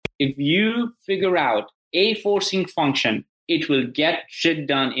If you figure out a forcing function, it will get shit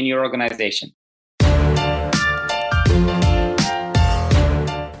done in your organization.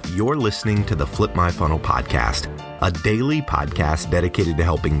 You're listening to the Flip My Funnel podcast, a daily podcast dedicated to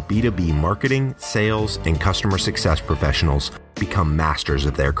helping B2B marketing, sales, and customer success professionals become masters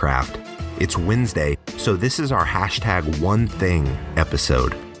of their craft. It's Wednesday, so this is our #OneThing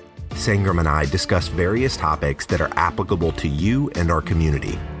episode. Sangram and I discuss various topics that are applicable to you and our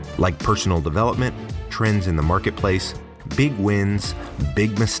community, like personal development, trends in the marketplace, big wins,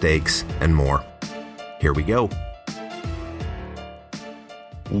 big mistakes, and more. Here we go.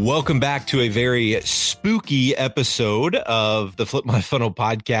 Welcome back to a very spooky episode of the Flip My Funnel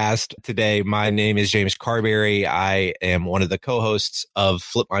podcast. Today, my name is James Carberry. I am one of the co-hosts of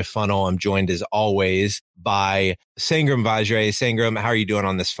Flip My Funnel. I'm joined as always by Sangram Vajre. Sangram, how are you doing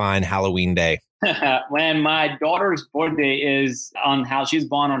on this fine Halloween day? When my daughter's birthday is she's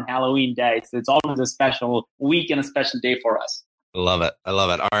born on Halloween day. So it's always a special week and a special day for us. I love it.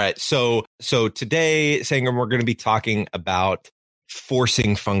 All right. So today, Sangram, we're going to be talking about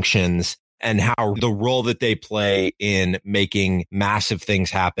forcing functions and how the role that they play in making massive things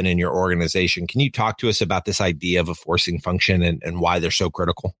happen in your organization. Can you talk to us about this idea of a forcing function and why they're so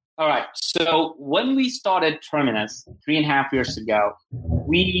critical? All right. So when we started Terminus 3.5 years ago,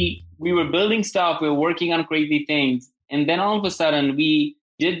 we were building stuff, we were working on crazy things. And then all of a sudden we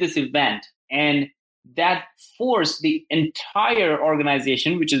did this event, and that forced the entire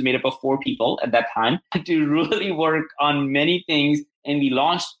organization, which is made up of 4 people at that time, to really work on many things. And we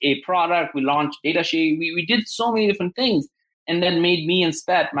launched a product, we launched DataShare, we did so many different things. And that made me and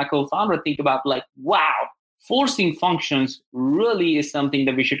Spet, my co-founder, think about wow, forcing functions really is something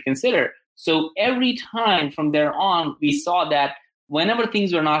that we should consider. So every time from there on, we saw that whenever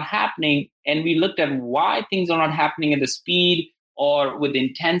things were not happening, and we looked at why things are not happening at the speed or with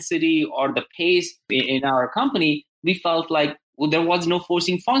intensity or the pace in our company, we felt like there was no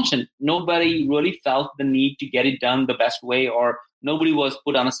forcing function. Nobody really felt the need to get it done the best way, or nobody was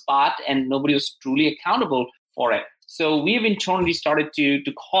put on a spot and nobody was truly accountable for it. So we have internally started to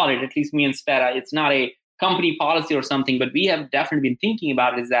call it, at least me and Speta, it's not a company policy or something, but we have definitely been thinking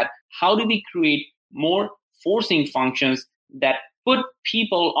about it, is that how do we create more forcing functions that put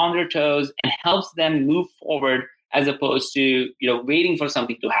people on their toes and helps them move forward, as opposed to waiting for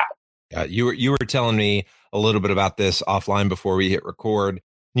something to happen. Yeah, you were telling me a little bit about this offline before we hit record.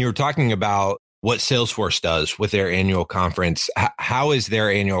 You were talking about what Salesforce does with their annual conference. How is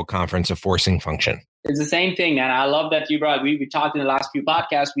their annual conference a forcing function? It's the same thing, and I love that you brought. We talked in the last few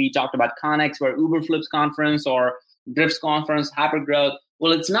podcasts. We talked about Connex, or Uber Flips conference, or Drift's conference, Hypergrowth.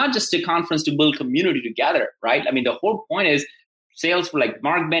 Well, it's not just a conference to build community together, right? I mean, the whole point is sales for like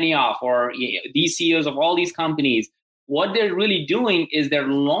Mark Benioff or these CEOs of all these companies. What they're really doing is they're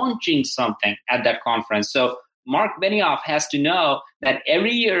launching something at that conference. So Mark Benioff has to know that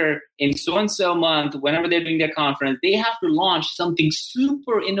every year in so-and-so month, whenever they're doing their conference, they have to launch something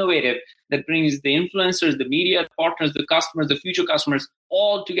super innovative that brings the influencers, the media partners, the customers, the future customers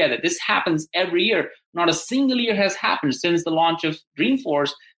all together. This happens every year. Not a single year has happened since the launch of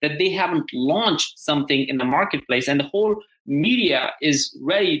Dreamforce that they haven't launched something in the marketplace, and the whole media is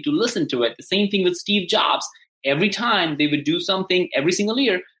ready to listen to it. The same thing with Steve Jobs. Every time they would do something every single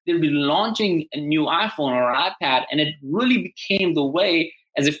year, they'll be launching a new iPhone or iPad. And it really became the way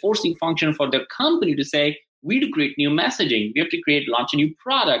as a forcing function for their company to say, we need to create new messaging. We have to launch a new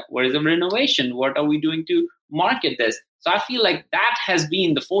product. Where is our innovation? What are we doing to market this? So I feel like that has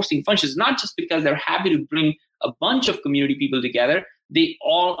been the forcing function. It's not just because they're happy to bring a bunch of community people together. They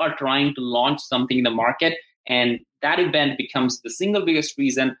all are trying to launch something in the market. And that event becomes the single biggest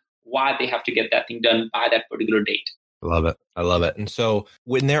reason why they have to get that thing done by that particular date. I love it. And so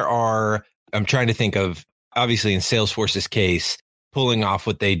when I'm trying to think of, obviously in Salesforce's case, pulling off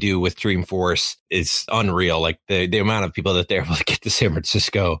what they do with Dreamforce is unreal. Like the amount of people that they're able to get to San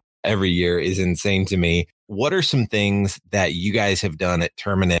Francisco every year is insane to me. What are some things that you guys have done at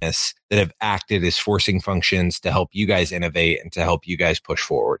Terminus that have acted as forcing functions to help you guys innovate and to help you guys push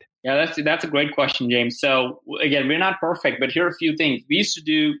forward? Yeah, that's a great question, James. So again, we're not perfect, but here are a few things. We used to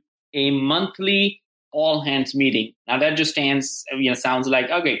do a monthly all hands meeting. Now that just sounds like,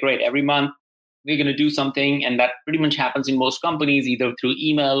 okay, great. Every month we're going to do something. And that pretty much happens in most companies, either through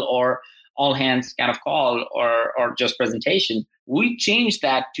email or all hands kind of call or just presentation. We changed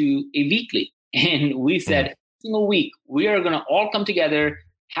that to a weekly. And we said, every single week, we are going to all come together,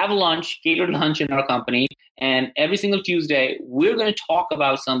 have a lunch, catered lunch in our company. And every single Tuesday, we're going to talk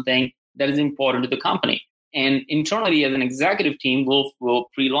about something that is important to the company. And internally, as an executive team, we'll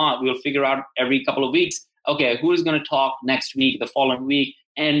pre-launch, we'll figure out every couple of weeks, okay, who is going to talk next week, the following week,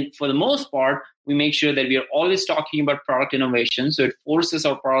 And for the most part, we make sure that we are always talking about product innovation. So it forces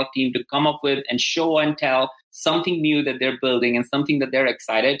our product team to come up with and show and tell something new that they're building and something that they're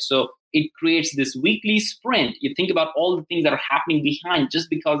excited. So it creates this weekly sprint. You think about all the things that are happening behind just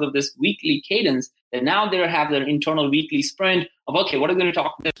because of this weekly cadence, that now they have their internal weekly sprint of, okay, what are we going to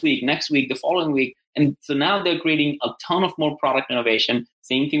talk this week, next week, the following week? And so now they're creating a ton of more product innovation.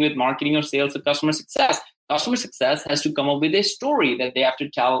 Same thing with marketing or sales or customer success. Customer success has to come up with a story that they have to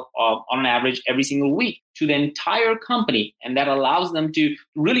tell on an average every single week to the entire company. And that allows them to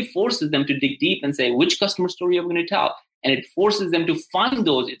really forces them to dig deep and say, which customer story are we going to tell? And it forces them to find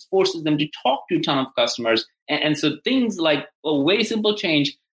those. It forces them to talk to a ton of customers. And so things like a very simple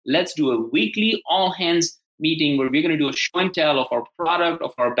change, let's do a weekly all hands meeting where we're going to do a show and tell of our product,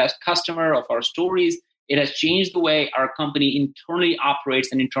 of our best customer, of our stories. It has changed the way our company internally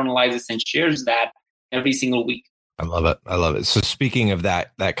operates and internalizes and shares that every single week. I love it. I love it. So speaking of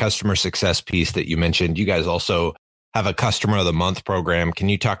that customer success piece that you mentioned, you guys also have a customer of the month program. Can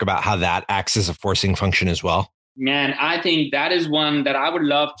you talk about how that acts as a forcing function as well? Man, I think that is one that I would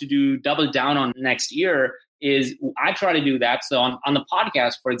love to do double down on next year. Is I try to do that. So on the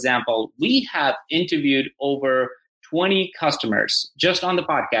podcast, for example, we have interviewed over 20 customers just on the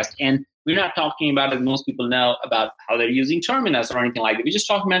podcast. And we're not talking about, as most people know, about how they're using Terminus or anything like that. We're just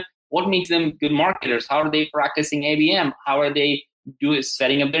talking about what makes them good marketers. How are they practicing ABM? How are they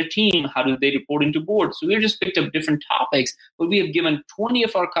setting up their team? How do they report into board? So we've just picked up different topics, but we have given 20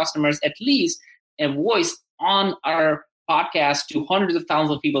 of our customers at least a voice on our podcast to hundreds of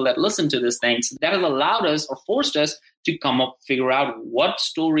thousands of people that listen to this thing. So that has allowed us or forced us to figure out what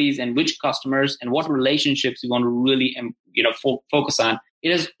stories and which customers and what relationships we want to really focus on.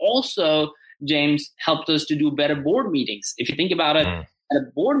 It has also, James, helped us to do better board meetings. If you think about it, at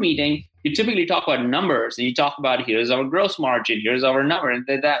a board meeting, you typically talk about numbers and you talk about here's our gross margin, here's our number. And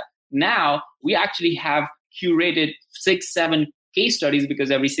that now we actually have curated 6-7 case studies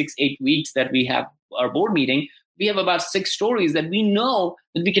because every 6-8 weeks that we have our board meeting, we have about 6 stories that we know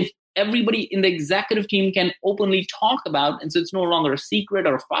that everybody in the executive team can openly talk about. And so it's no longer a secret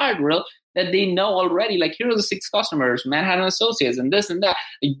or a fire drill that they know already, like here are the 6 customers, Manhattan Associates and this and that.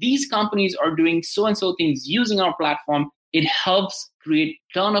 Like, these companies are doing so-and-so things using our platform. It helps create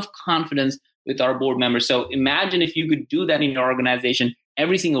a ton of confidence with our board members. So imagine if you could do that in your organization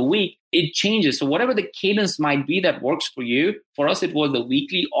every single week, it changes. So whatever the cadence might be that works for you, for us, it was a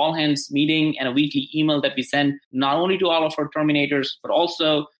weekly all hands meeting and a weekly email that we send not only to all of our terminators, but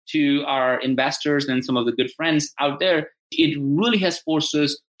also to our investors and some of the good friends out there. It really has forced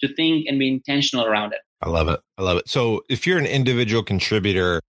us to think and be intentional around it. I love it. I love it. So if you're an individual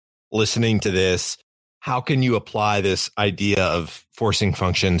contributor listening to this, how can you apply this idea of forcing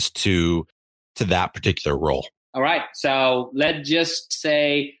functions to that particular role? All right. So let's just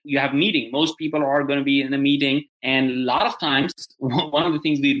say you have a meeting. Most people are going to be in a meeting. And a lot of times, one of the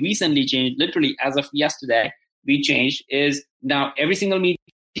things we recently changed, literally as of yesterday, we changed is now every single meeting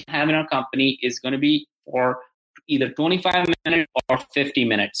we have in our company is going to be for either 25 minutes or 50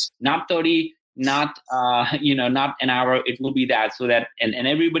 minutes, not 30, not an hour. It will be that, so that and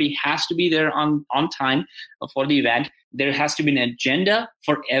everybody has to be there on time for the event. There has to be an agenda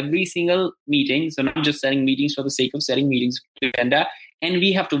for every single meeting. So not just setting meetings for the sake of setting meetings, agenda. And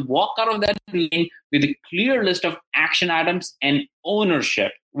we have to walk out of that meeting with a clear list of action items and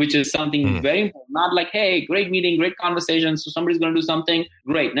ownership, which is something very important. Not like, hey, great meeting, great conversation, so somebody's going to do something.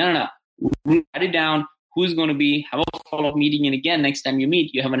 Great. No. Write it down. Who's going to be, have a follow-up meeting. And again, next time you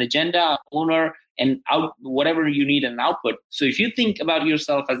meet, you have an agenda, owner, and whatever you need an output. So if you think about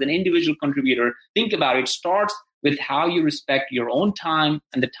yourself as an individual contributor, think about it. It starts with how you respect your own time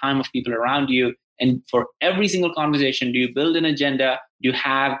and the time of people around you. And for every single conversation, do you build an agenda? Do you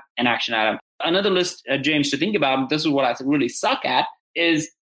have an action item? Another list, James, to think about, this is what I really suck at,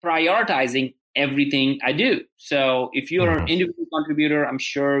 is prioritizing everything I do. So if you're an individual contributor, I'm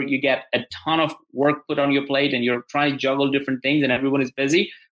sure you get a ton of work put on your plate and you're trying to juggle different things and everyone is busy.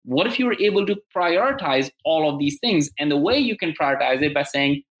 What if you were able to prioritize all of these things? And the way you can prioritize it by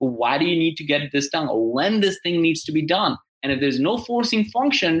saying, well, why do you need to get this done? Or when this thing needs to be done? And if there's no forcing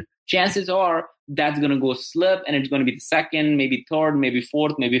function, chances are that's going to go slip and it's going to be the second, maybe third, maybe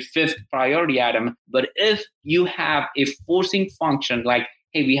fourth, maybe fifth priority item. But if you have a forcing function like,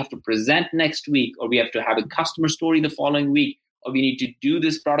 hey, we have to present next week, or we have to have a customer story the following week, or we need to do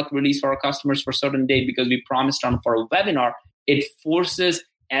this product release for our customers for a certain date because we promised on for a webinar, it forces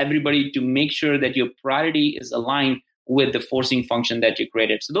everybody to make sure that your priority is aligned with the forcing function that you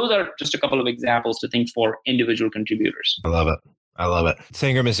created. So those are just a couple of examples to think for individual contributors. I love it. I love it.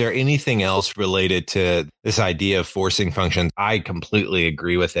 Sangram, is there anything else related to this idea of forcing functions? I completely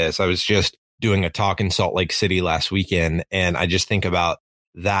agree with this. I was just doing a talk in Salt Lake City last weekend, and I just think about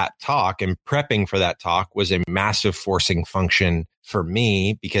that talk, and prepping for that talk was a massive forcing function for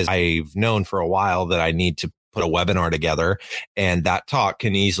me, because I've known for a while that I need to put a webinar together, and that talk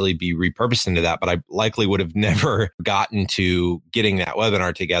can easily be repurposed into that. But I likely would have never gotten to getting that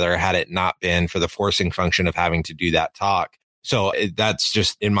webinar together had it not been for the forcing function of having to do that talk. So that's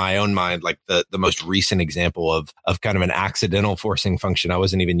just in my own mind, like the most recent example of kind of an accidental forcing function. I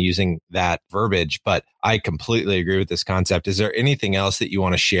wasn't even using that verbiage, but I completely agree with this concept. Is there anything else that you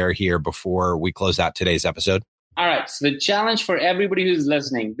want to share here before we close out today's episode? All right. So the challenge for everybody who's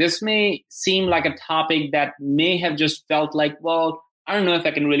listening, this may seem like a topic that may have just felt like, well, I don't know if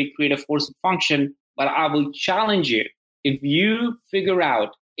I can really create a forcing function, but I will challenge you. If you figure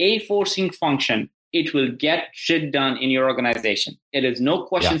out a forcing function, it will get shit done in your organization. It is no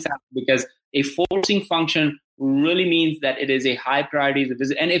questions asked, because a forcing function really means that it is a high priority.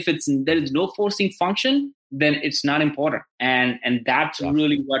 And if there is no forcing function, then it's not important. And that's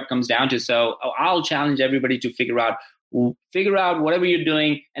really what comes down to. So I'll challenge everybody to figure out whatever you're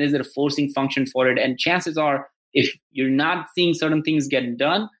doing, and is there a forcing function for it? And chances are, if you're not seeing certain things get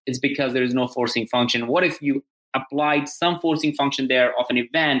done, it's because there is no forcing function. What if you applied some forcing function there of an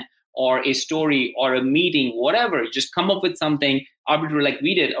event or a story or a meeting, whatever? Just come up with something arbitrary like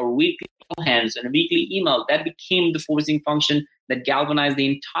we did, or weekly hands and a weekly email. That became the forcing function that galvanized the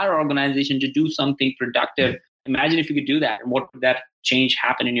entire organization to do something productive. Imagine if you could do that, and what would that change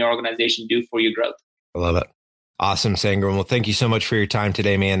happen in your organization do for your growth? I love it. Awesome, Sangram. Well, thank you so much for your time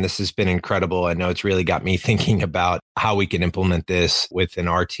today, man. This has been incredible. I know it's really got me thinking about how we can implement this within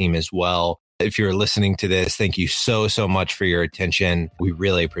our team as well. If you're listening to this, thank you so much for your attention. We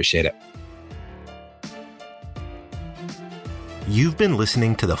really appreciate it. You've been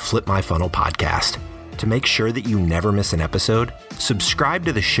listening to the Flip My Funnel podcast. To make sure that you never miss an episode, subscribe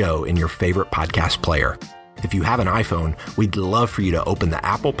to the show in your favorite podcast player. If you have an iPhone, we'd love for you to open the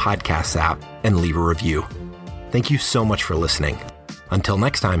Apple Podcasts app and leave a review. Thank you so much for listening. Until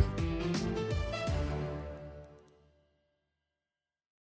next time.